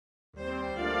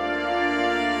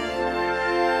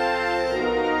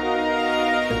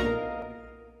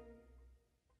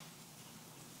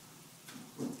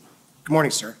Good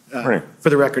morning, sir. Morning. For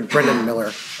the record, Brendan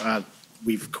Miller.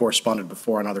 We've corresponded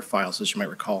before on other files, as you might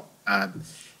recall.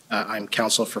 I'm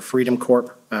counsel for Freedom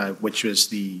Corp, which is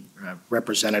the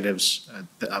representatives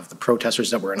of the protesters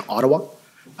that were in Ottawa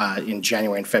in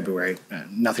January and February.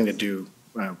 Nothing to do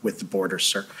with the borders,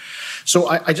 sir. So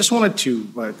I just wanted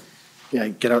to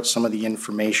get out some of the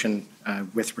information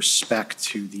with respect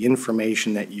to the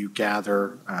information that you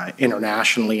gather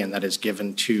internationally and that is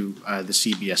given to the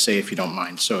CBSA, if you don't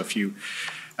mind. So if you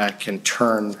can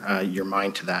turn your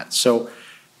mind to that. So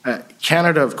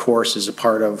Canada, of course, is a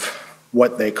part of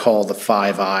what they call the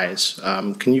Five Eyes.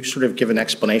 Can you sort of give an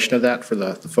explanation of that for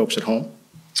the folks at home?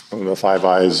 Well, the Five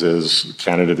Eyes is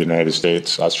Canada, the United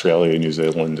States, Australia, New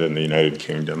Zealand, and the United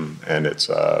Kingdom, and it's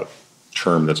a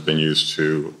term that's been used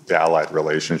to the Allied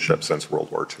relationship since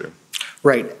World War II.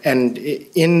 Right, and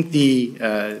in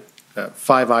the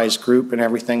Five Eyes group and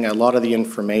everything, a lot of the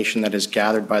information that is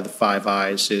gathered by the Five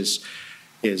Eyes is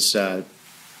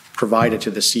provided to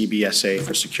the CBSA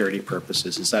for security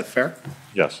purposes. Is that fair?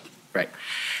 Yes. Right.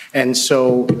 And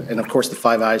so, and of course, the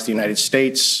Five Eyes, the United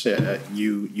States,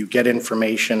 you get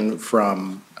information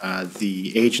from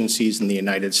the agencies in the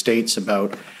United States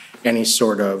about any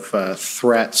sort of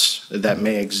threats that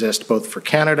may exist both for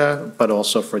Canada, but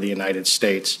also for the United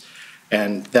States.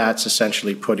 And that's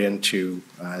essentially put into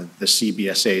the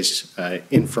CBSA's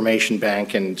information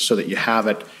bank, and so that you have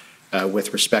it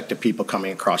with respect to people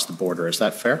coming across the border. Is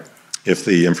that fair? If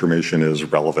the information is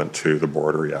relevant to the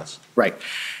border, yes. Right.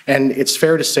 And it's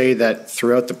fair to say that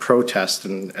throughout the protest,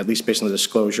 and at least based on the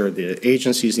disclosure, the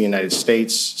agencies in the United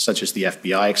States, such as the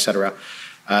FBI, et cetera,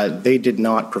 they did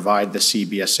not provide the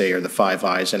CBSA or the Five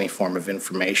Eyes any form of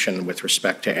information with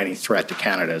respect to any threat to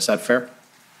Canada. Is that fair?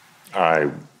 I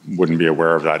wouldn't be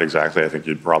aware of that exactly. I think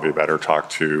you'd probably better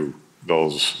talk to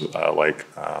those like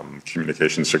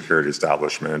Communications Security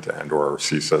Establishment and or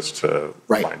CSIS to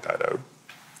find that out.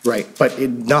 Right, but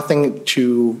nothing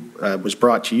was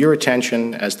brought to your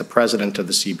attention as the president of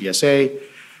the CBSA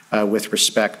with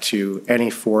respect to any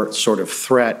sort of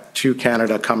threat to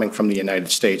Canada coming from the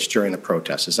United States during the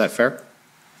protest. Is that fair?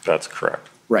 That's correct.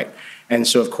 Right, and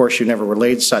so of course you never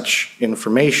relayed such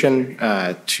information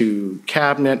to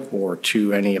Cabinet or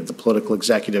to any of the political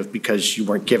executive because you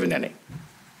weren't given any.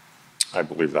 I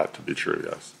believe that to be true,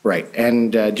 yes. Right,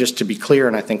 and just to be clear,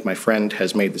 and I think my friend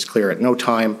has made this clear, at no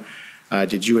time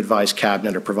did you advise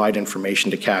Cabinet or provide information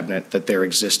to Cabinet that there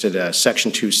existed a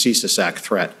Section 2 CSIS Act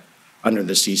threat under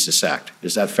the CSIS Act?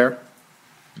 Is that fair?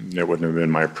 It wouldn't have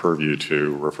been my purview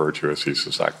to refer to a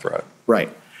CSIS Act threat. Right.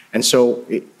 And so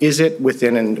is it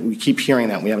within, and we keep hearing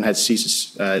that, we haven't had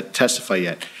CSIS testify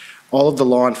yet, all of the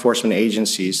law enforcement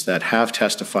agencies that have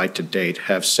testified to date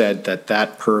have said that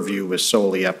that purview was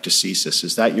solely up to CSIS.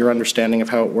 Is that your understanding of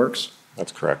how it works?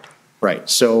 That's correct. Right.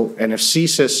 So, and if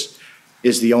CSIS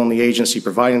is the only agency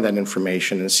providing that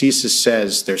information, and CSIS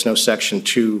says there's no Section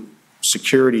 2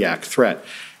 Security Act threat,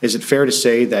 is it fair to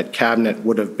say that Cabinet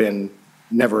would have been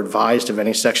never advised of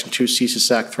any Section 2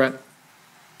 CSIS Act threat?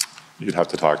 You'd have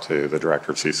to talk to the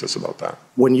director of CSIS about that.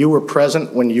 When you were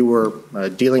present, when you were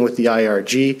dealing with the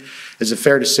IRG, is it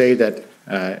fair to say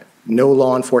that no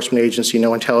law enforcement agency,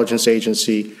 no intelligence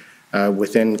agency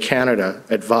within Canada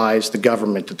advised the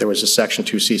government that there was a Section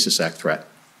 2 CSIS Act threat?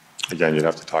 Again, you'd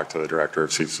have to talk to the director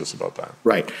of CSIS about that.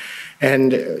 Right.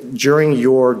 And during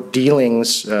your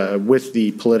dealings with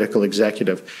the political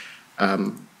executive,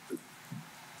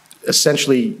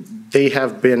 essentially they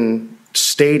have been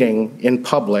stating in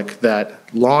public that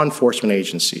law enforcement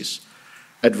agencies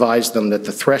advised them that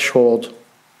the threshold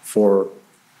for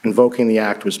invoking the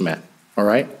act was met. All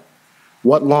right?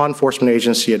 What law enforcement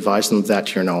agency advised them of that,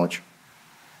 to your knowledge?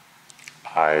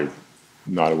 I'm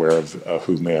not aware of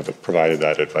who may have provided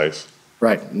that advice.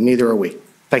 Right. Neither are we.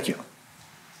 Thank you.